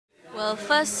Well,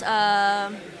 first,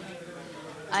 I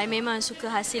memang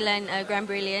suka hasilan Grand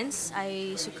Brilliance.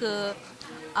 I suka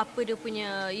apa dia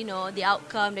punya, the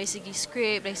outcome dari segi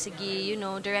script, dari segi,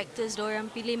 directors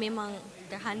diorang pilih memang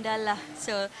terhandal lah.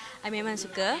 So, I memang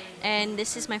suka. And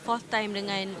this is my 4th time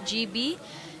dengan GB.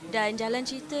 Dan jalan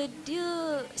cerita dia,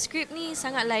 skrip ni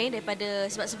sangat lain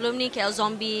daripada, sebab sebelum ni KL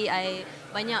Zombie, I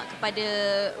banyak kepada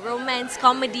romance,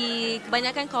 comedy,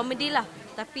 kebanyakan comedy lah.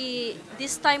 Tapi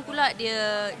this time pula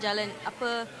dia jalan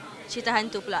cerita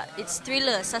hantu pula. It's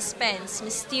thriller, suspense,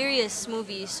 mysterious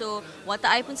movie. So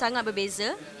watak I pun sangat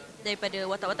berbeza daripada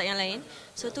watak-watak yang lain.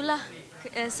 So itulah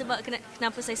sebab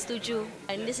kenapa saya setuju.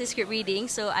 And this is script reading,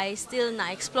 so I still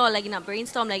nak explore lagi, nak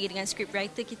brainstorm lagi dengan script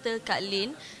writer kita Kak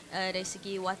Lin dari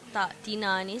segi watak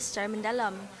Tina ni secara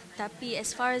mendalam. Tapi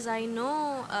as far as I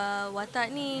know, watak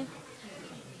ni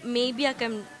maybe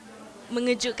akan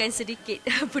mengejutkan sedikit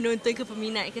penonton ke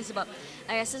peminat ke, sebab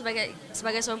I rasa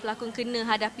sebagai seorang pelakon kena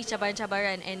hadapi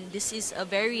cabaran-cabaran, and this is a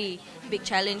very big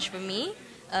challenge for me.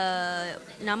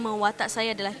 Nama watak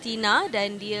saya adalah Tina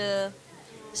dan dia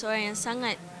seorang yang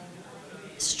sangat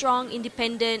strong,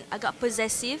 independent, agak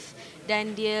possessive,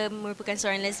 dan dia merupakan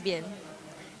seorang lesbian.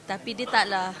 Tapi dia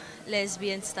taklah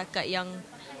lesbian setakat yang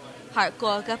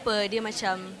hardcore ke apa, dia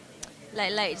macam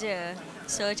light-light je.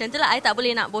 So macam tu lah, I tak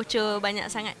boleh nak bocor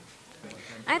banyak sangat.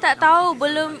 I tak tahu,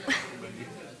 belum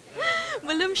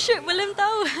shoot, belum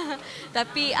tahu.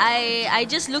 Tapi I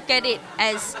just look at it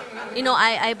as,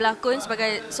 I berlakon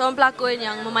sebagai seorang pelakon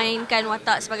yang memainkan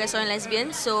watak sebagai seorang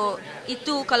lesbian. So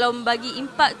itu kalau bagi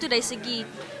impact tu dari segi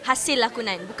hasil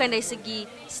lakonan, bukan dari segi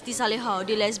Siti Saleha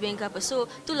dia lesbian ke apa. So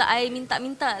itulah I minta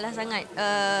lah sangat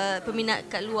peminat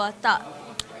kat luar tak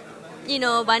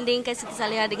bandingkan Siti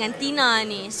Saleha dengan Tina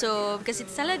ni. So bukan Siti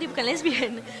Saleha, dia bukan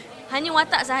lesbian, hanya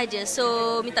watak sahaja. So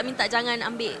minta jangan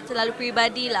ambil terlalu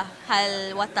peribadi lah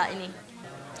hal watak ini.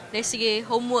 Dari segi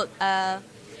homework,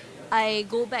 I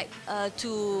go back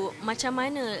to macam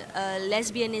mana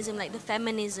lesbianism, like the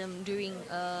feminism during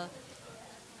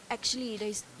actually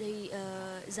dari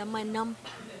zaman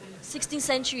 16th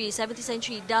century, 17th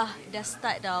century dah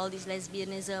start dah all this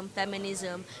lesbianism,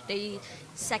 feminism, dari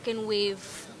second wave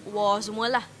war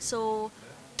semualah. So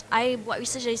I buat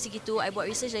research dari segi tu, I buat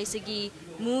research dari segi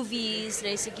movies,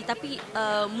 dari segi, tapi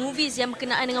movies yang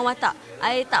berkenaan dengan watak.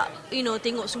 I tak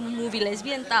tengok semua movie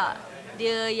lesbian, tak.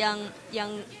 Dia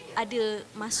yang ada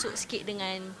masuk sikit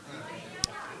dengan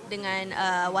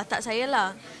watak saya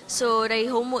lah. So dari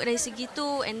homework dari segi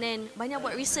tu, and then banyak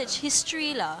buat research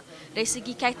history lah, dari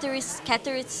segi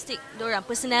characteristic diorang,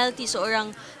 personality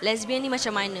seorang lesbian ni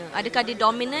macam mana. Adakah dia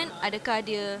dominant, adakah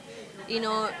dia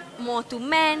more to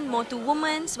man, more to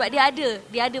woman, sebab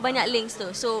dia ada banyak links tu.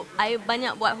 So I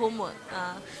banyak buat homework.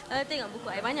 Tengok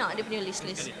buku I banyak dia punya list.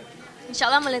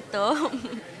 InsyaAllah meletup.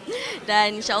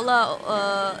 Dan insyaAllah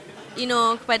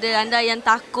kepada anda yang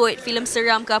takut filem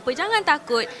seram ke apa, jangan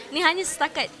takut. Ni hanya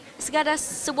sekadar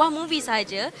sebuah movie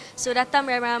saja. So datang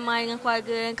ramai-ramai dengan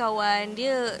keluarga dan kawan.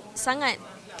 Dia sangat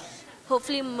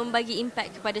hopefully membagi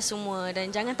impact kepada semua,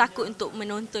 dan jangan takut untuk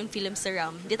menonton filem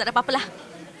seram. Dia tak ada apa-apa lah.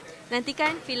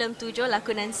 Nantikan filem Tujuh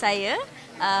lakonan saya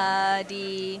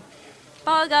di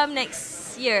Power Gum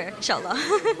next year, insyaAllah.